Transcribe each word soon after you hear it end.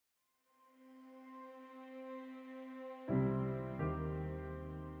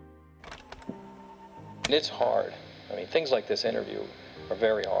And it's hard. I mean, things like this interview are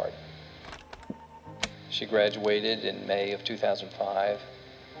very hard. She graduated in May of 2005,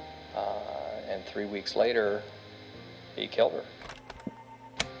 and 3 weeks later, he killed her.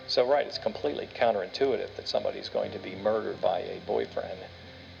 So right, it's completely counterintuitive that somebody's going to be murdered by a boyfriend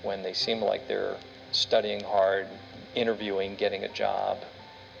when they seem like they're studying hard, interviewing, getting a job,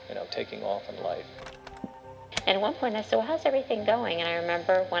 taking off in life. And at one point I said, well, how's everything going? And I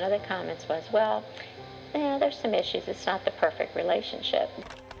remember one of the comments was, well, there's some issues. It's not the perfect relationship.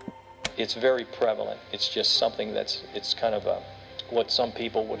 It's very prevalent. It's just something it's kind of what some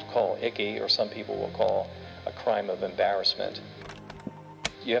people would call icky, or some people will call a crime of embarrassment.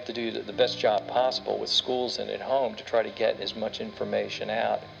 You have to do the best job possible with schools and at home to try to get as much information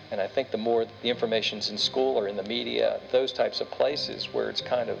out. And I think the more the information's in school or in the media, those types of places where it's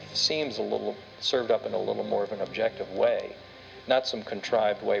kind of seems a little served up in a little more of an objective way, not some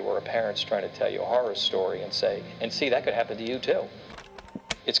contrived way where a parent's trying to tell you a horror story and say, and see, that could happen to you too.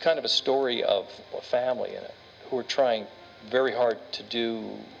 It's kind of a story of a family in it who are trying very hard to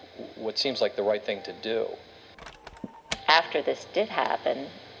do what seems like the right thing to do. After this did happen,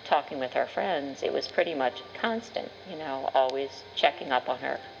 talking with our friends, it was pretty much constant, always checking up on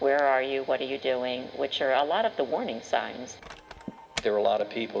her. Where are you? What are you doing? Which are a lot of the warning signs. There are a lot of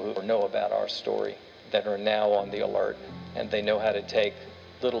people who know about our story that are now on the alert, and they know how to take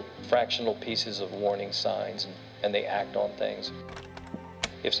little fractional pieces of warning signs and they act on things.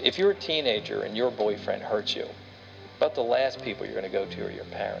 If you're a teenager and your boyfriend hurts you, about the last people you're going to go to are your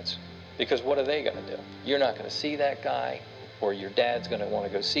parents. Because what are they going to do? You're not going to see that guy, or your dad's going to want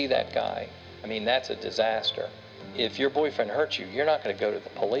to go see that guy. I mean, that's a disaster. If your boyfriend hurts you, you're not going to go to the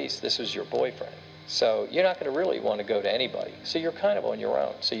police. This is your boyfriend. So you're not going to really want to go to anybody. So you're kind of on your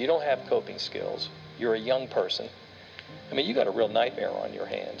own. So you don't have coping skills. You're a young person. I mean, you got a real nightmare on your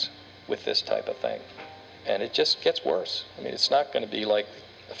hands with this type of thing. And it just gets worse. I mean, it's not going to be like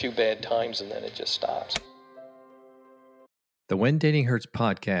a few bad times and then it just stops. The When Dating Hurts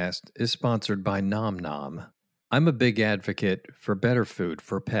podcast is sponsored by Nom Nom. I'm a big advocate for better food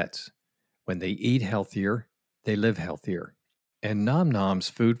for pets. When they eat healthier, they live healthier. And Nom Nom's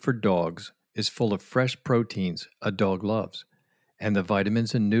food for dogs is full of fresh proteins a dog loves and the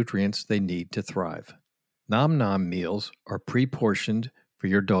vitamins and nutrients they need to thrive. Nom Nom meals are pre-portioned for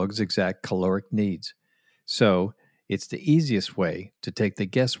your dog's exact caloric needs. So it's the easiest way to take the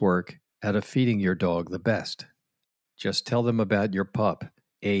guesswork out of feeding your dog the best. Just tell them about your pup,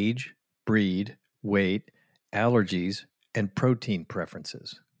 age, breed, weight, allergies, and protein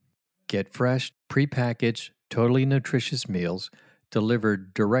preferences. Get fresh, prepackaged, totally nutritious meals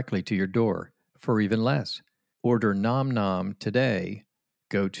delivered directly to your door for even less. Order Nom Nom today.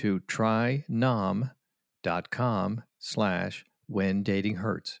 Go to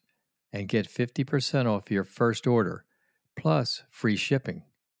trynom.com/whendatinghurts and get 50% off your first order, plus free shipping.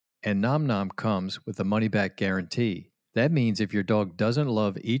 And Nom Nom comes with a money-back guarantee. That means if your dog doesn't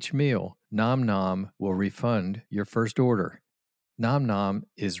love each meal, Nom Nom will refund your first order. Nom Nom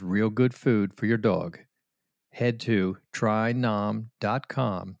is real good food for your dog. Head to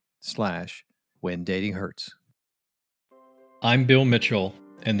trynom.com/whendatinghurts. I'm Bill Mitchell,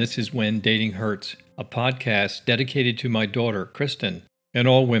 and this is When Dating Hurts, a podcast dedicated to my daughter, Kristen, and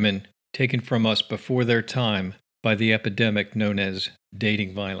all women taken from us before their time by the epidemic known as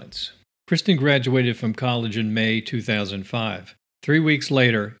dating violence. Kristen graduated from college in May 2005. 3 weeks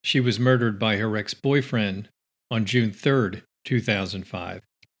later, she was murdered by her ex-boyfriend on June 3rd, 2005.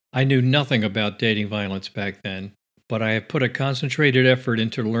 I knew nothing about dating violence back then, but I have put a concentrated effort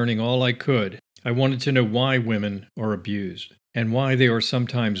into learning all I could. I wanted to know why women are abused, and why they are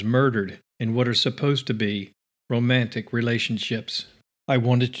sometimes murdered in what are supposed to be romantic relationships. I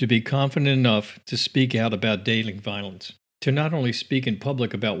wanted to be confident enough to speak out about dating violence, to not only speak in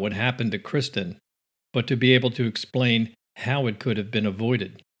public about what happened to Kristen, but to be able to explain how it could have been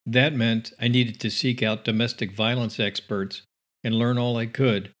avoided. That meant I needed to seek out domestic violence experts and learn all I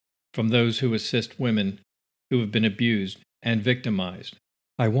could from those who assist women who have been abused and victimized.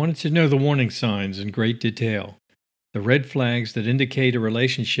 I wanted to know the warning signs in great detail, the red flags that indicate a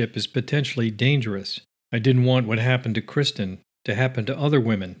relationship is potentially dangerous. I didn't want what happened to Kristen to happen to other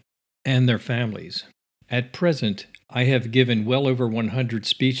women and their families. At present, I have given well over 100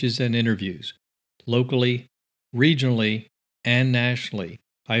 speeches and interviews, locally, regionally, and nationally.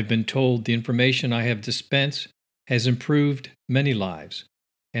 I have been told the information I have dispensed has improved many lives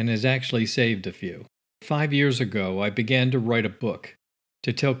and has actually saved a few. 5 years ago, I began to write a book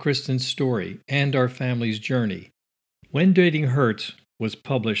to tell Kristen's story and our family's journey. When Dating Hurts was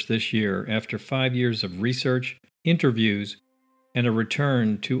published this year after 5 years of research, interviews, and a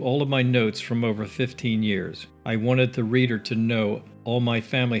return to all of my notes from over 15 years. I wanted the reader to know all my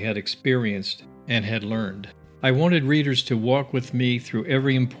family had experienced and had learned. I wanted readers to walk with me through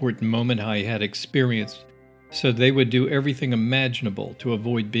every important moment I had experienced so they would do everything imaginable to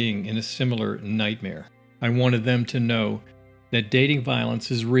avoid being in a similar nightmare. I wanted them to know that dating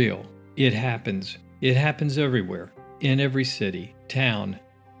violence is real. It happens. It happens everywhere, in every city, town,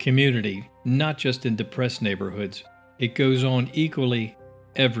 community, not just in depressed neighborhoods. It goes on equally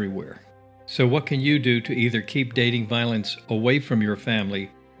everywhere. So what can you do to either keep dating violence away from your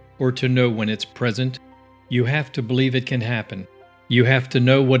family or to know when it's present? You have to believe it can happen. You have to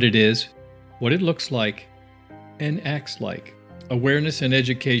know what it is, what it looks like, and acts like. Awareness and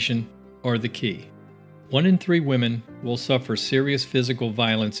education are the key. 1 in 3 women will suffer serious physical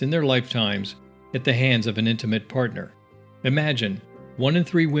violence in their lifetimes at the hands of an intimate partner. Imagine 1 in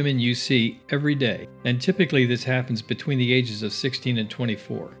 3 women you see every day, and typically this happens between the ages of 16 and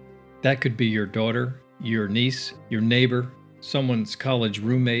 24. That could be your daughter, your niece, your neighbor, someone's college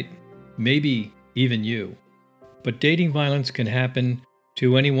roommate, maybe even you. But dating violence can happen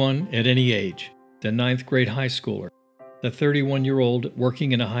to anyone at any age. The 9th grade high schooler, the 31-year-old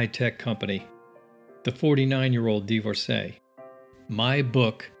working in a high-tech company, the 49-year-old divorcee. My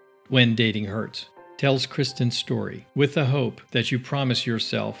book, When Dating Hurts, tells Kristen's story with the hope that you promise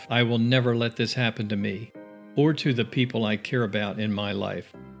yourself, I will never let this happen to me or to the people I care about in my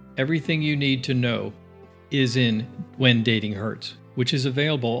life. Everything you need to know is in When Dating Hurts, which is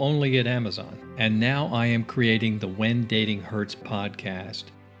available only at Amazon. And now I am creating the When Dating Hurts podcast,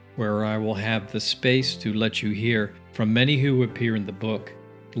 where I will have the space to let you hear from many who appear in the book,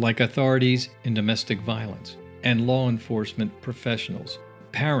 like authorities in domestic violence and law enforcement professionals,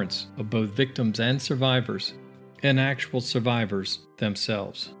 parents of both victims and survivors, and actual survivors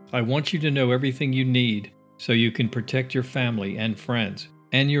themselves. I want you to know everything you need so you can protect your family and friends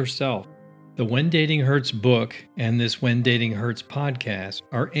and yourself. The When Dating Hurts book and this When Dating Hurts podcast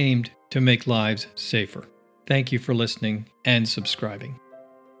are aimed to make lives safer. Thank you for listening and subscribing.